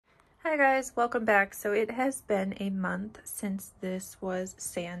Hi guys, welcome back. So it has been a month since this was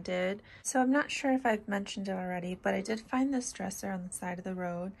sanded. So I'm not sure if I've mentioned it already, but I did find this dresser on the side of the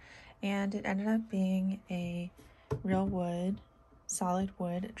road and it ended up being a real wood, solid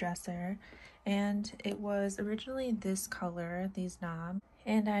wood dresser. And it was originally this color, these knobs,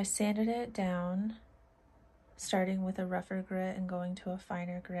 and I sanded it down, starting with a rougher grit and going to a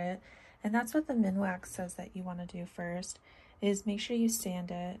finer grit. And that's what the Minwax says that you want to do first, is make sure you sand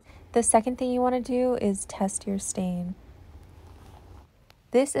it. The second thing you want to do is test your stain.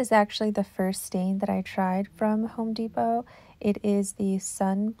 This is actually the first stain that I tried from Home Depot. It is the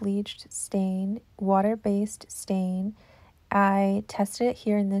Sun Bleached Stain, water-based stain. I tested it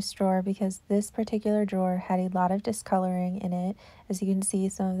here in this drawer because this particular drawer had a lot of discoloring in it. As you can see,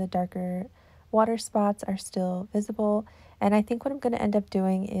 some of the darker water spots are still visible. And I think what I'm going to end up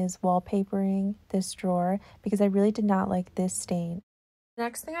doing is wallpapering this drawer because I really did not like this stain. The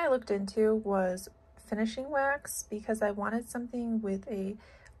next thing I looked into was finishing wax because I wanted something with a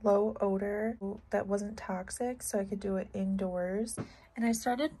low odor that wasn't toxic so I could do it indoors. And I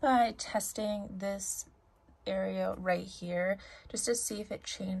started by testing this area right here just to see if it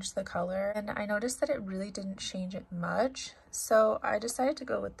changed the color, and I noticed that it really didn't change it much, so I decided to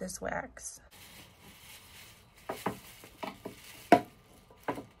go with this wax.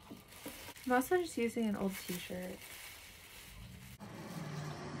 I'm also just using an old t-shirt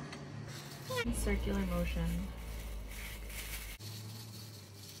in circular motion.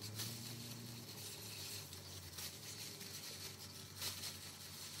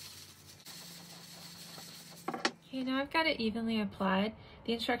 Okay, now I've got it evenly applied.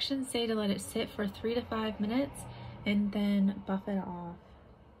 The instructions say to let it sit for 3 to 5 minutes and then buff it off.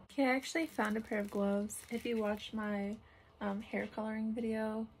 Okay, I actually found a pair of gloves. If you watched my hair coloring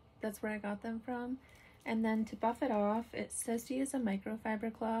video, that's where I got them from. And then to buff it off, it says to use a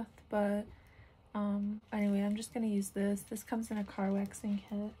microfiber cloth, but anyway, I'm just gonna use this. This comes in a car waxing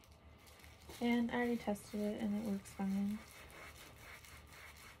kit. And I already tested it and it works fine.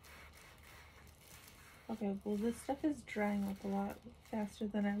 Okay, well this stuff is drying up a lot faster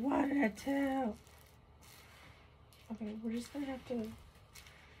than I wanted it to. Okay, we're just gonna have to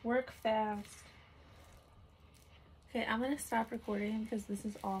work fast. Okay, I'm gonna stop recording because this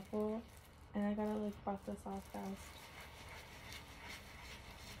is awful and I gotta like buff this off fast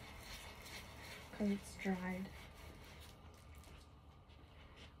because it's dried.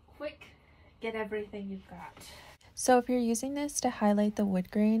 Quick, get everything you've got. So if you're using this to highlight the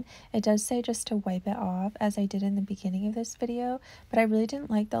wood grain, it does say just to wipe it off as I did in the beginning of this video, but I really didn't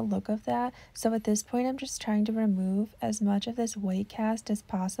like the look of that. So at this point, I'm just trying to remove as much of this white cast as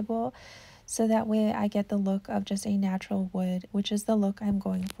possible so that way I get the look of just a natural wood, which is the look I'm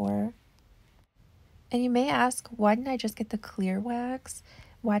going for. And you may ask, why didn't I just get the clear wax?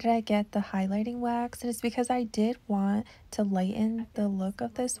 Why did I get the highlighting wax? And it's because I did want to lighten the look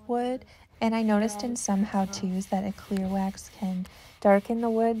of this wood. And I noticed in some how-tos that a clear wax can darken the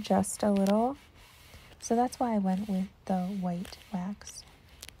wood just a little. So that's why I went with the white wax.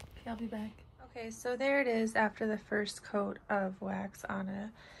 Okay, I'll be back. Okay, so there it is after the first coat of wax on it.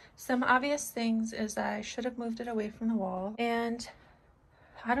 Some obvious things is that I should have moved it away from the wall. And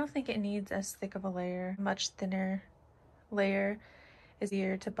I don't think it needs as thick of a layer. A much thinner layer is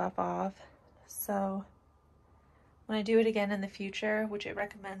easier to buff off. So when I do it again in the future, which it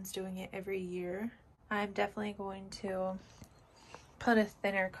recommends doing it every year, I'm definitely going to put a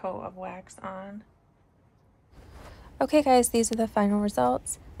thinner coat of wax on. Okay guys, these are the final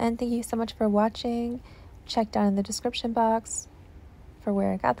results, and thank you so much for watching. Check down in the description box for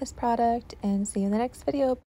where I got this product, and see you in the next video.